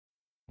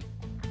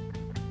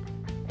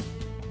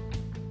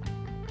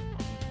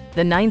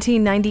the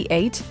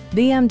 1998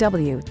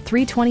 BMW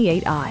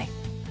 328i.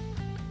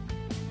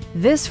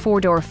 This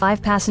four-door,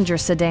 five-passenger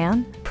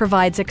sedan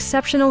provides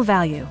exceptional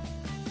value.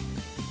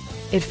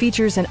 It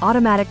features an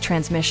automatic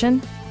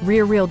transmission,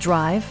 rear-wheel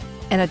drive,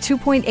 and a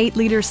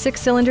 2.8-liter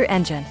six-cylinder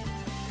engine.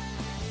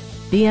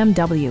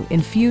 BMW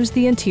infused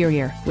the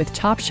interior with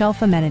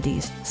top-shelf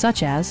amenities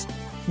such as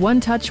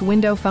one-touch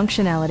window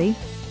functionality,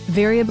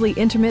 variably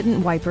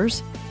intermittent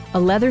wipers, a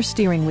leather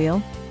steering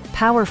wheel,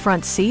 power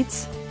front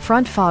seats,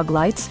 front fog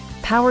lights,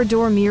 power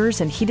door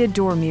mirrors and heated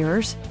door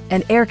mirrors,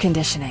 and air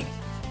conditioning.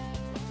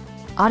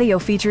 Audio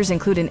features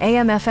include an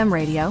AM/FM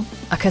radio,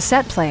 a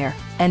cassette player,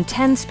 and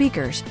 10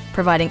 speakers,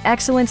 providing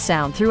excellent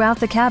sound throughout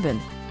the cabin.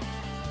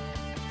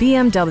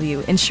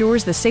 BMW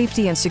ensures the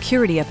safety and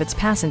security of its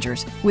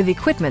passengers with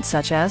equipment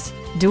such as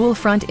dual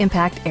front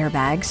impact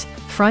airbags,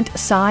 front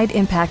side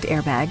impact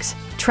airbags,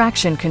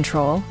 traction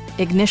control,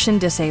 ignition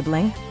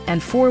disabling,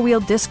 and four-wheel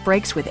disc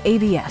brakes with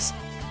ABS.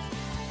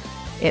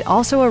 It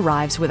also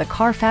arrives with a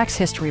Carfax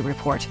history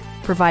report,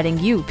 providing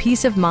you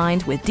peace of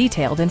mind with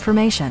detailed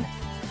information.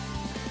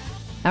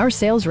 Our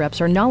sales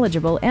reps are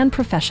knowledgeable and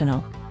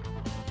professional.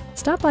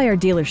 Stop by our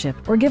dealership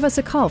or give us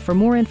a call for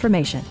more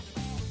information.